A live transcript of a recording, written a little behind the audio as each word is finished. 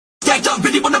act up.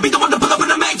 Really wanna be the one to pull up in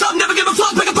the mag top. Never give a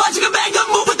fuck, pick a punch, take a bag up.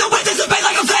 Move with the wind, dissipate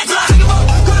like a phantom. Take 'em all,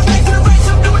 gonna pay for the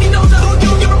ransom. Nobody knows who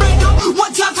you, you're a random.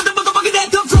 One time for the motherfucking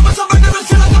anthem. Throw myself murderous,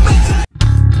 feel like a phantom.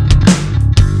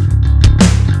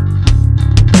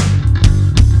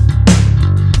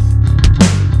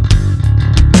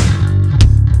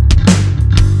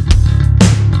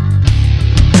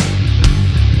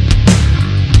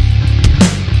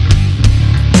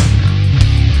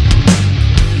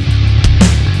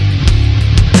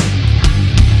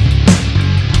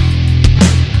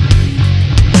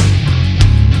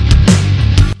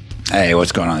 Hey,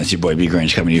 what's going on? It's your boy B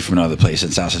Grinch coming to you from another place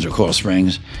in South Central Coral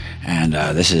Springs. And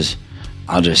this is,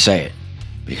 I'll just say it,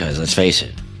 because let's face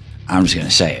it, I'm just going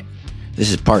to say it. This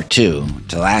is part 2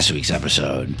 to last week's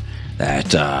episode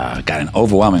that got an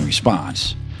overwhelming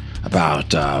response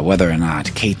about whether or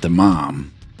not Kate the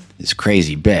mom, this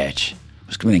crazy bitch,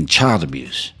 was committing child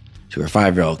abuse to her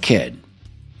 5-year-old kid.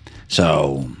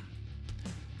 So,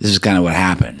 this is kind of what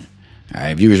happened. All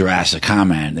right, viewers were asked to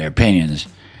comment their opinions,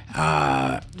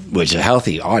 which a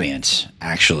healthy audience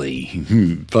actually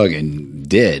fucking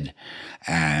did,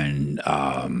 and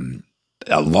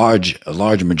a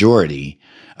large majority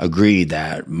agreed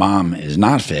that mom is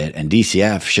not fit and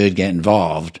DCF should get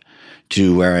involved,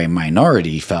 to where a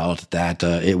minority felt that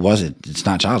it's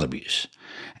not child abuse.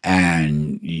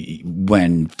 And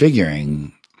when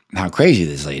figuring how crazy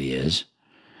this lady is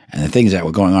and the things that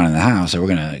were going on in the house that we're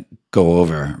going to go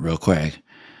over real quick,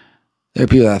 there are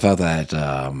people that felt that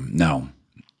no,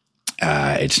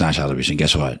 it's not child abuse. And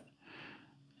guess what?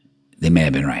 They may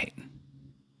have been right.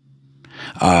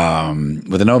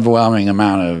 With an overwhelming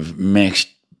amount of mixed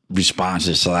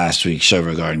responses to last week's show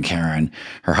regarding Karen,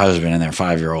 her husband, and their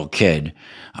 5-year-old kid,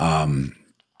 and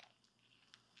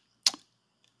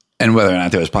whether or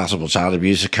not there was possible child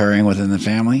abuse occurring within the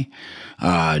family,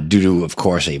 due to, of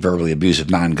course, a verbally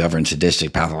abusive, non-governed,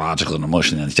 sadistic, pathological, and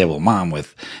emotionally unstable mom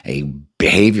with a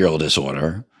behavioral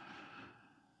disorder.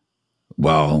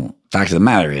 Well, fact of the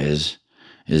matter is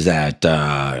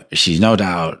that she's no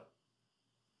doubt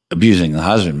abusing the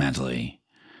husband mentally,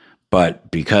 but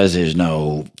because there's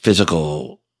no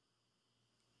physical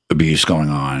abuse going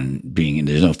on,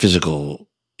 there's no physical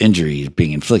injuries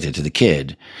being inflicted to the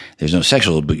kid, there's no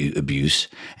sexual abuse,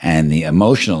 and the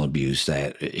emotional abuse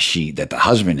that the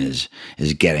husband is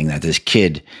getting, that this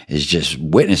kid is just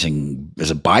witnessing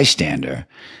as a bystander,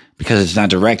 because it's not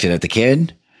directed at the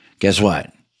kid. Guess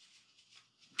what?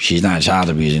 She's not child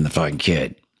abusing the fucking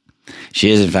kid.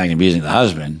 She is in fact abusing the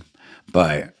husband,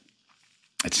 but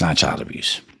it's not child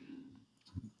abuse.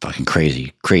 Fucking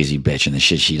crazy bitch, and the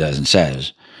shit she does and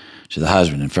says to the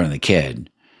husband in front of the kid,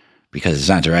 because it's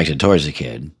not directed towards the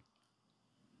kid.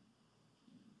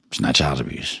 It's not child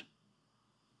abuse.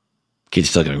 Kid's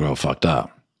still gonna grow fucked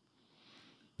up.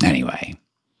 Anyway,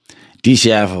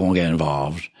 DCF won't get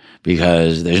involved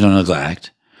because there's no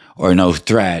neglect or no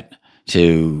threat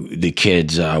to the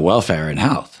kid's welfare and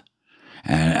health.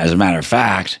 And as a matter of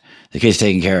fact, the kid's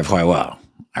taken care of quite well.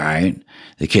 All right?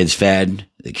 The kid's fed,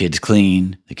 the kid's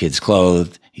clean, the kid's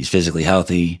clothed, he's physically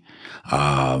healthy.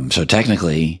 So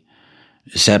technically,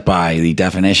 set by the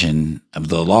definition of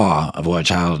the law of what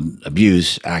child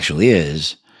abuse actually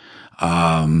is,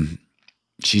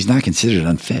 she's not considered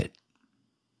unfit.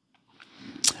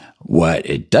 What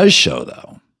it does show,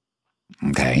 though,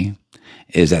 okay,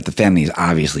 is that the family is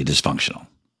obviously dysfunctional.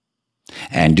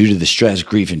 And due to the stress,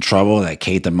 grief, and trouble that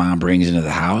Kate the mom brings into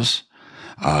the house,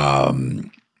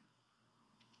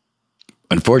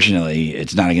 unfortunately,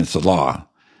 it's not against the law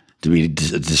to be a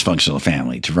dysfunctional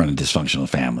family, to run a dysfunctional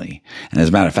family. And as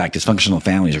a matter of fact, dysfunctional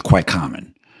families are quite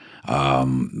common. A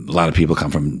lot of people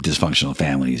come from dysfunctional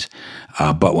families.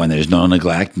 But when there's no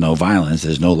neglect, no violence,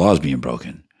 there's no laws being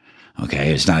broken.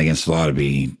 Okay? It's not against the law to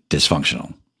be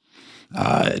dysfunctional.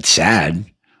 It's sad,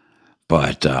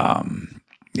 but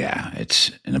yeah,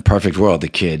 it's in a perfect world, the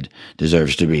kid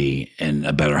deserves to be in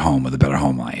a better home with a better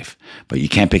home life. But you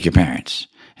can't pick your parents.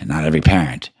 And not every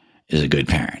parent is a good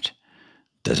parent.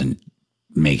 Doesn't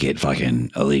make it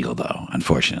fucking illegal, though,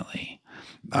 unfortunately.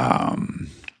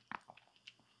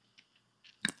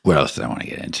 What else did I want to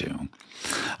get into?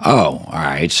 Oh, all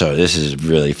right. So this is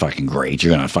really fucking great.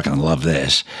 You're going to fucking love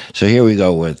this. So here we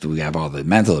go we have all the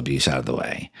mental abuse out of the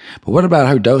way. But what about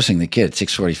her dosing the kid at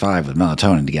 6:45 with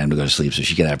melatonin to get him to go to sleep so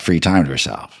she could have free time to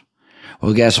herself?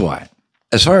 Well, guess what?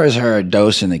 As far as her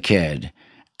dosing the kid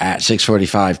at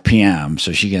 6:45 p.m.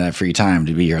 so she can have free time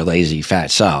to be her lazy, fat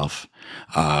self,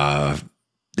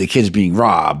 the kid's being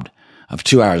robbed of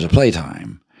 2 hours of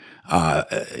playtime.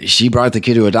 She brought the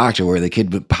kid to a doctor where the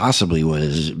kid possibly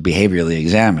was behaviorally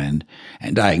examined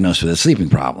and diagnosed with a sleeping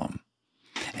problem.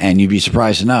 And you'd be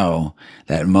surprised to know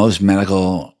that most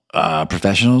medical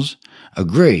professionals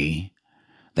agree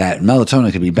that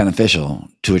melatonin could be beneficial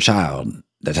to a child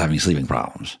that's having sleeping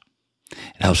problems.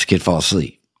 It helps the kid fall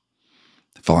asleep.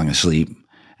 Falling asleep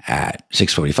at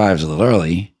 6:45 is a little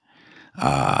early,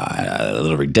 a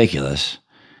little ridiculous.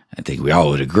 I think we all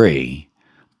would agree,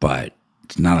 but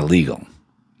it's not illegal.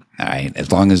 All right,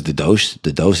 as long as the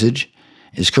dosage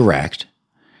is correct,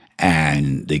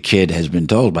 and the kid has been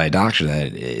told by a doctor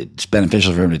that it's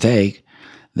beneficial for him to take,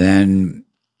 then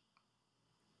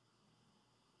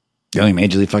the only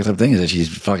majorly fucked up thing is that she's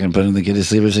fucking putting the kid to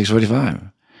sleep at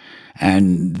 6:45.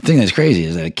 And the thing that's crazy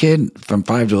is that a kid from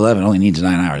 5 to 11 only needs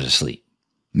 9 hours of sleep.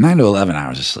 9 to 11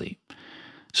 hours of sleep.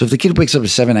 So if the kid wakes up at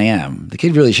 7 a.m., the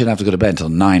kid really shouldn't have to go to bed until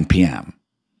 9 p.m.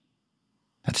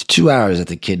 That's 2 hours that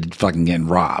the kid fucking getting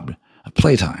robbed of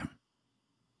playtime.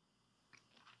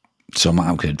 So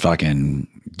mom could fucking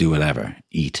do whatever,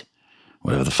 eat,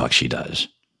 whatever the fuck she does.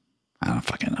 I don't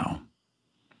fucking know.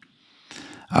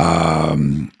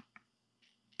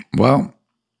 Well,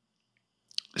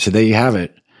 so there you have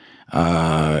it.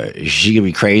 She could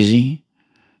be crazy.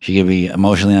 She could be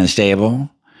emotionally unstable.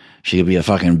 She could be a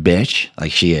fucking bitch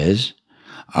like she is.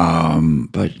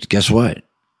 But guess what?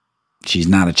 She's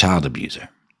not a child abuser.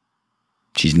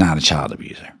 She's not a child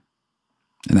abuser.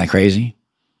 Isn't that crazy?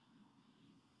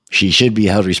 She should be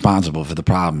held responsible for the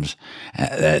problems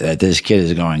that this kid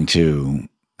is going to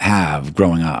have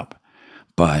growing up.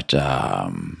 But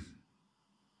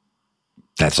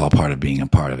that's all part of being a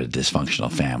part of a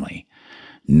dysfunctional family,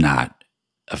 not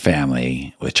a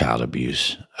family with child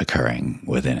abuse occurring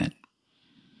within it.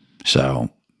 So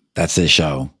that's this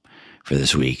show for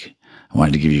this week. I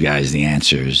wanted to give you guys the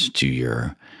answers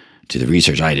to the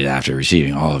research I did after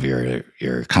receiving all of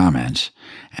your comments,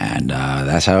 and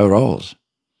that's how it rolls.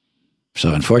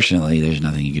 So unfortunately, there's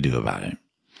nothing you can do about it.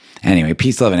 Anyway,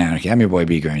 peace, love, and anarchy. I'm your boy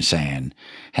B. Gurn saying,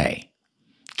 hey,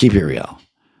 keep it real,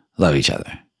 love each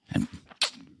other, and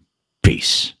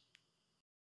peace.